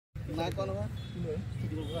Nagaon apa?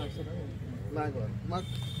 Nagaon. Mak.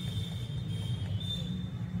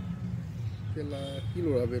 Kela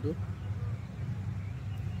kilo apa itu?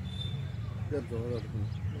 Lihat dong.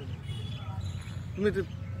 Ini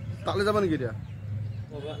tak lezat mana gitu ya?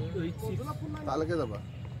 Tak lezat apa?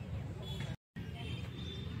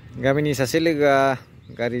 Gamini सासे लोगोआ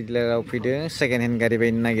गारि डिलाराव फैदों second hand गारि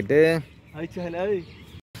बायनो नागिरदों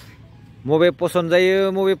मबे पसन्द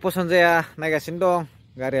जायो मबे पसन्द जाया नायगासिनो दं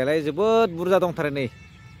गारियालाय जोबोद बुरजा दंथारो नै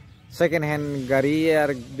सेकेन्ड हेन्ड गारि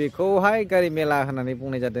आरो बेखौहाय गारि मेला होननानै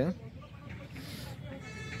बुंनाय जादों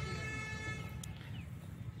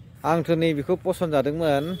आंथ' नै बेखौ पसन्द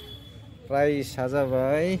जादोंमोन प्राइसआ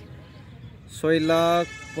जाबाय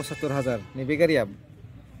 6,75,000 नैबे गारिया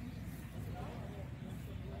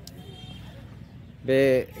बे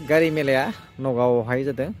गारि मेलाया नगावआवहाय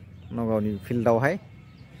जादों नगावनि फिल्डआवहाय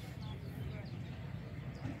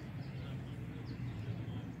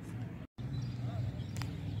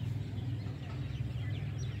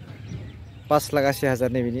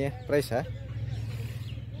 ₹5,80,000 नैबेनि प्राइसआ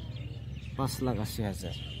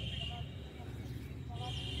 5,80,000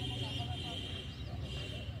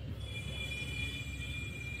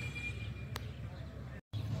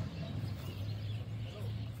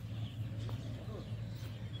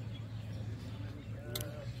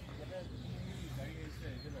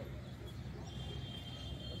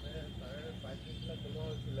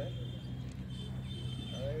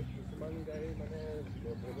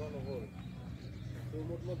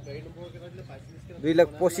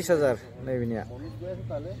 2,25,000 नैबेनिया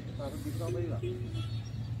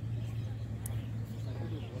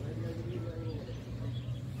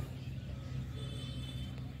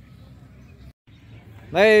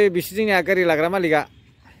नै बिसि जोंनिया गारि लाग्रा मालिकआ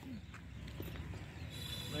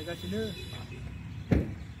नायगासिनो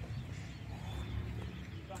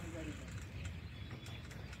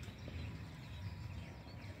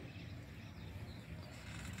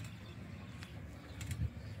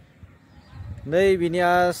नै बिनिया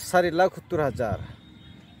 4,70,000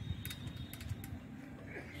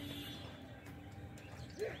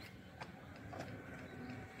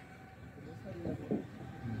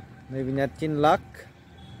 नै बिनिया 3 लाख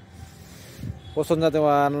पसन्द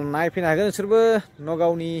जादोंबा नायफैनो हागोन नोंसोरबो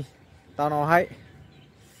नगावनि टाउनावहाय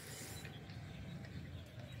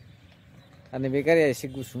आरो बे गारिया एसे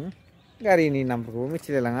गुसुं गारिनि नामफोरखौबो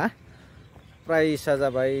मिथिलायलाङा प्राइसआ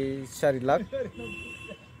जाबाय 4 lakh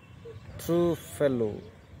True Fellow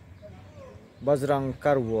Bajrang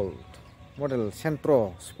Car World Model Centro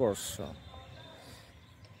Sports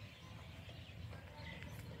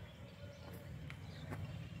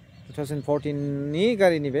 2014 नि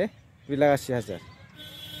गारिनि बे 2,80,000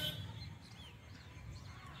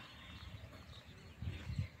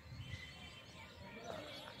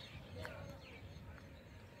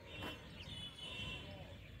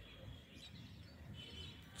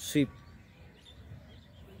 Swift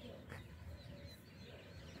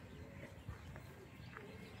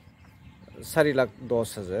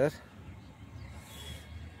 ₹4,10,000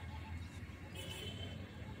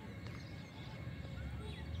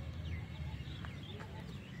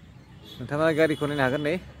 नोंथाङा गारिखौ नायनो हागोन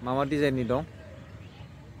नै मा मा डिजाइननि दं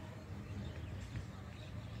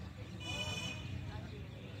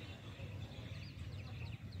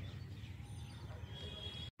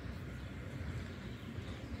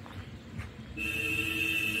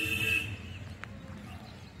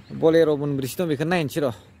Bolero मोनब्रैसो दं बेखौ नायनोसै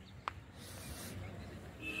र'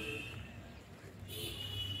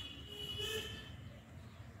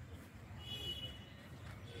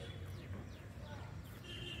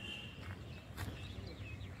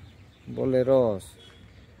 Boleros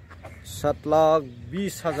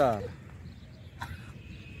 7,20,000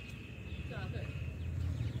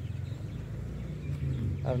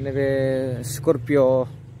 आरो नैबे स्कर्पिय'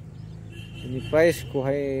 नि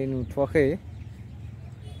प्राइसखौहाय नुथ'वाखै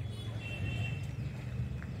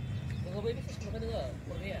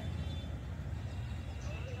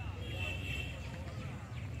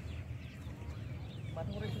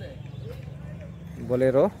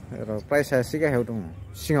Bolero प्राइसआ एसे गाहायाव दङ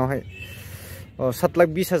सिङावहाय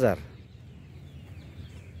 7,20,000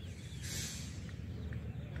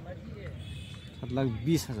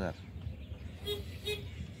 7,20,000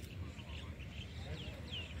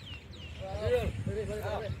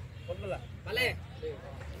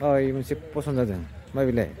 ini मोनसे पसन्द जादों मा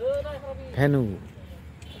बिलाय भेनु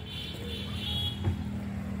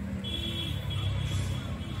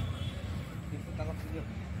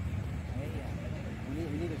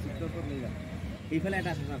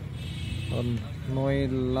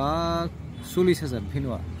 $9,40,000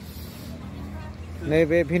 भेनुआ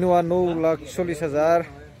नैबे भेनुआ 9,40,000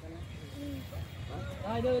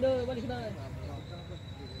 आं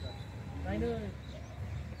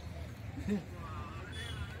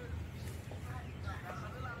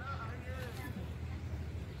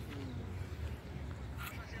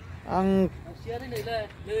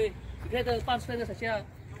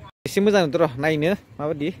एसे मोजां नुदों र' नायनो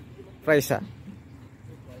माबायदि प्राइसआ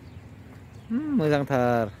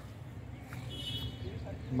मोजांथार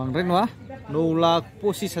बांद्राय नङा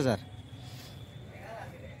 9,25,000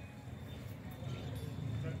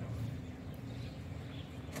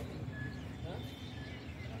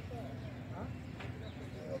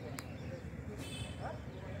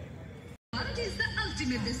 Maruti is the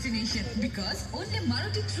ultimate destination because only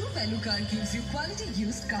Maruti True Value Car gives you quality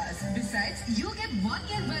used cars. Besides, you get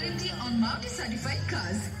 1-year warranty on Maruti certified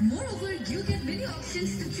cars. Moreover, you get many options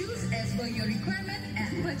to choose as per your requirement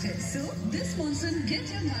and budget. So, this monsoon, get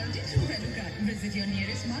your Maruti True Value Car. Visit your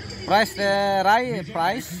nearest Maruti dealership.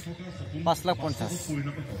 Price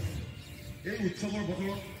 5,50,000 এই উৎসৱৰ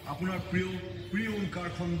বতৰত আপোনাৰ প্ৰিয়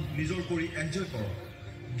কাৰখন নিজৰ কৰি enjoy কৰক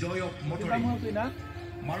joy of মটৰিং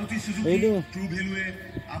Maruti Suzuki true ভেলুৱে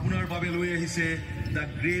আপোনাৰ বাবে লৈ আহিছে the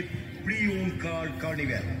great pre-on car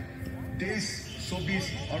carnival 23, 24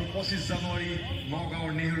 আৰু 25 জানুৱাৰী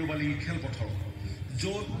নগাঁৱৰ নেহেৰুবালি খেলপথাৰত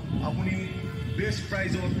য'ত আপুনি বেষ্ট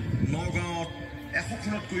প্ৰাইজত নগাঁৱত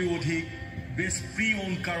 100খনতকৈও অধিক বেষ্ট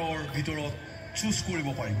প্ৰি-ওন কাৰৰ ভিতৰত চুজ কৰিব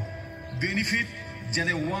পাৰিব বেনিফিট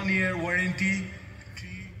যেনে 1-year warranty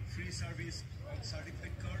 3 free service on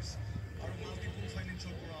certified cars আৰু multiple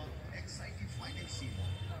financial পৰা exciting financing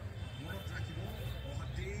মনত ৰাখিব অহা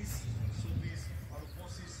 23, 24 আৰু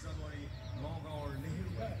 25 জানুৱাৰী নগাঁৱৰ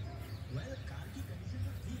নেহেৰুবালি वेल कार की कंडीशन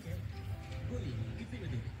तो ठीक है बोलिए कितने में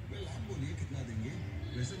देंगे वेल आप बोलिए कितना देंगे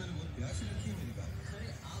वैसे मैंने बहुत प्यार से रखी है मेरी कार अरे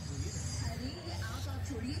आप बोलिए अरे ये आप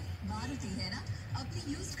छोड़िए मारुति है ना अपनी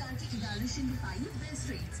यूज्ड कार की इवैल्यूएशन में पाइए बेस्ट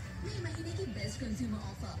रेट्स मई महीने की बेस्ट कंज्यूमर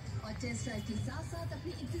ऑफर और टेस्ट ड्राइव के साथ साथ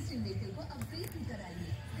अपनी एक्सिस्टिंग व्हीकल को अपग्रेड भी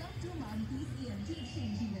कराइए come to Maruti EMT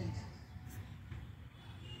exchange event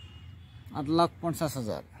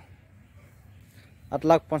 8,50,000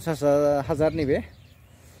 8,50,000 नि बे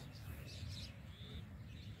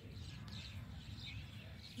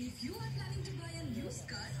If you are planning to buy a used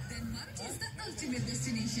car, then Maruti is the ultimate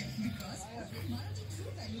destination because only Maruti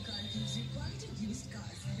True Value Car gives you quality used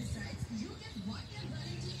cars. Besides, you get 1-year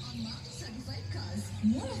warranty on Maruti certified cars.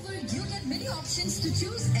 Moreover, you get many options to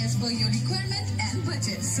choose as per your requirement and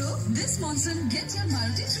budget. So, this monsoon, get your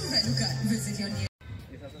Maruti True Value Car. Visit your nearest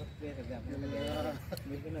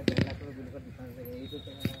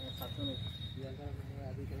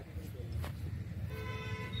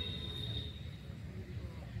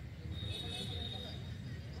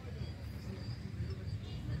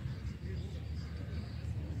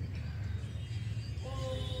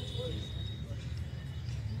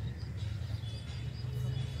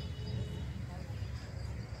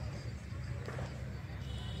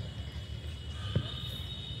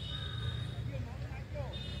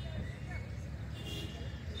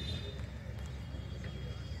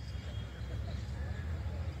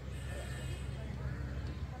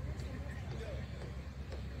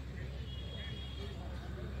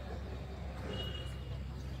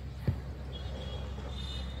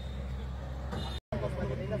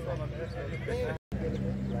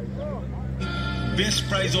best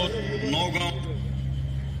প্ৰাইজত Nagaon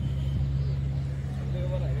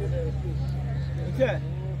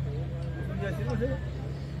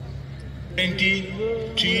warranty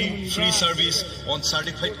 3 free service on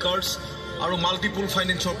certified cars আৰু multiple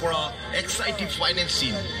financial পৰা exciting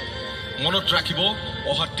financing মনত ৰাখিব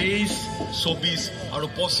অহা 23, 24 আৰু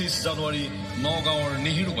 25 জানুৱাৰী নগাঁৱৰ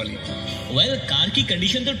Nehrubali well car की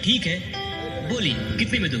condition तो ठीक है बोलिए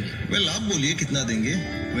कितने में दोगे वेल आप बोलिए कितना देंगे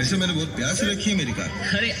वैसे मैंने बहुत प्यार से रखी है मेरी कार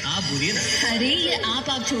अरे आप बोलिए ना अरे ये आप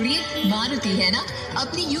छोड़िए मारुति है ना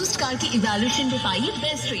अपनी यूज्ड कार की इवैल्यूएशन में पाइए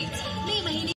बेस्ट रेट्स